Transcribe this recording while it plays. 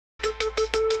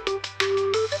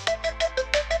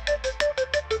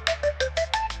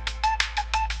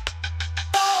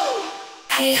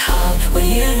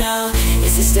know,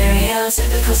 it's a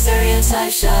stereotypical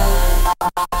stereotype show.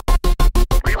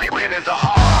 We're in the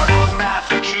heart of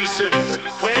Massachusetts,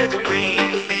 where the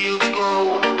green fields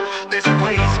grow. This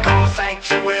place called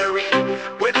Sanctuary,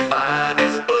 where the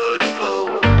finest birds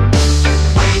flow.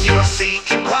 When you're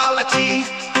seeking quality,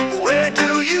 where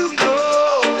do you go?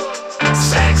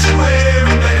 Sanctuary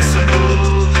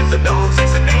Medicinals, the nose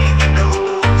is the name you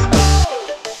know.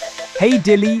 Hey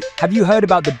Dilly, have you heard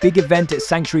about the big event at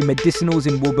Sanctuary Medicinals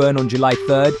in Woburn on July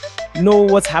 3rd? No,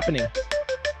 what's happening?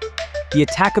 The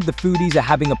Attack of the Foodies are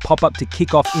having a pop-up to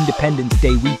kick off Independence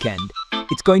Day weekend.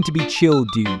 It's going to be chill,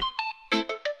 dude.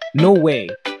 No way.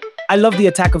 I love the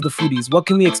Attack of the Foodies. What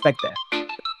can we expect there?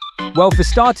 Well, for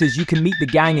starters, you can meet the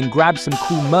gang and grab some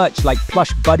cool merch like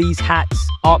plush buddies, hats,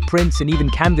 art prints, and even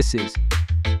canvases.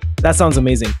 That sounds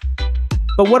amazing.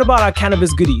 But what about our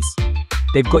cannabis goodies?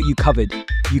 They've got you covered.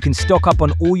 You can stock up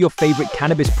on all your favorite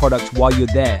cannabis products while you're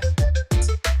there.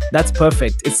 That's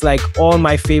perfect. It's like all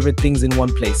my favorite things in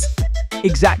one place.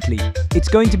 Exactly. It's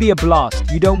going to be a blast.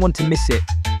 You don't want to miss it.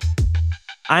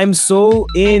 I'm so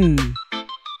in.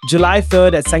 July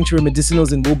 3rd at Sanctuary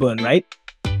Medicinals in Woburn, right?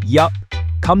 Yup.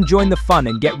 Come join the fun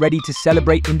and get ready to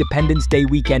celebrate Independence Day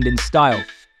weekend in style.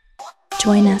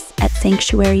 Join us at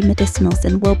Sanctuary Medicinals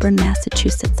in Woburn,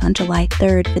 Massachusetts on July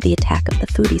 3rd for the Attack of the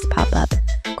Foodies pop-up.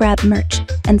 Grab merch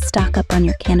and stock up on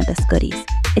your cannabis goodies.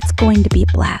 It's going to be a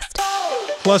blast.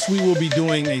 Plus, we will be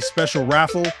doing a special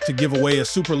raffle to give away a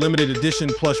super limited edition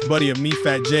plush buddy of me,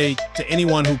 Fat J, to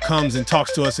anyone who comes and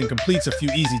talks to us and completes a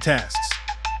few easy tasks.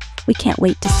 We can't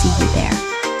wait to see you there.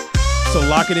 So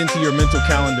lock it into your mental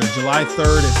calendar, July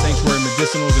 3rd at Sanctuary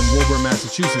Medicinals in Woburn,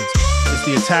 Massachusetts. It's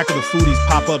the Attack of the Foodies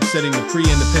pop-up setting the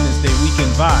pre-Independence Day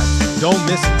weekend vibe. Don't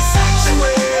miss it.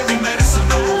 Sanctuary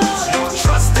Medicinals, your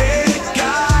trusted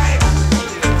guide.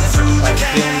 Through the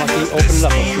cannabis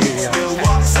fields, we'll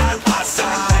walk side by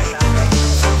side.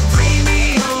 From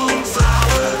premium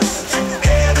flowers to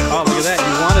edible. Oh, look at that.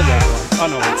 You wanted that one.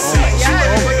 Oh, no.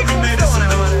 Sanctuary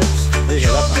Medicinals. There you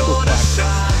go. That's a cool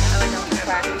flag.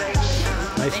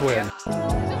 Nice win.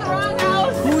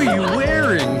 Who are you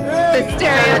wearing? The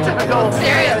stereotypical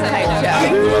stereotype show.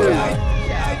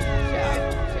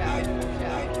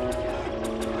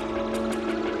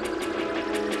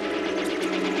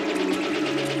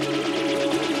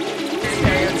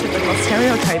 Stereotypical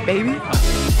stereotype, baby.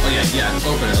 Oh yeah,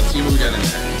 open it. Let's see what we got in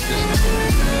there.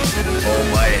 Oh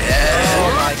my head.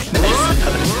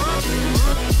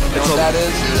 That's what that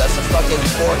is, dude. That's a fucking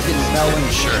fork and melon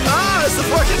shirt. Ah, it's the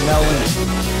fucking melon.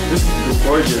 This is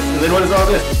gorgeous. And then what is all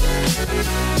this?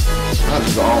 Oh, this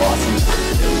is all awesome.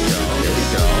 Here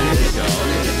we go.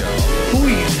 Who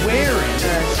are you wearing?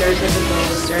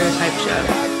 Stereotypical stereotype show.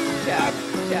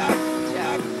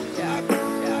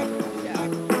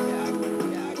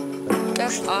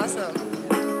 That's awesome.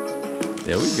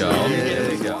 There we go. There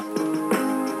we go.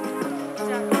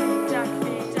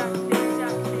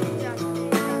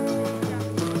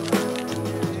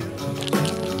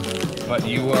 But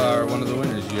you are one of the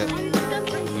winners yet.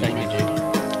 Thank you, Jake.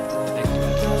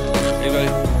 Anybody?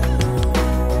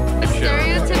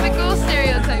 Stereotypical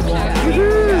stereotype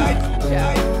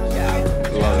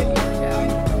Love it.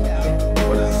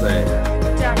 What does it say?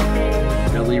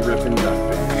 Belly ripping duck.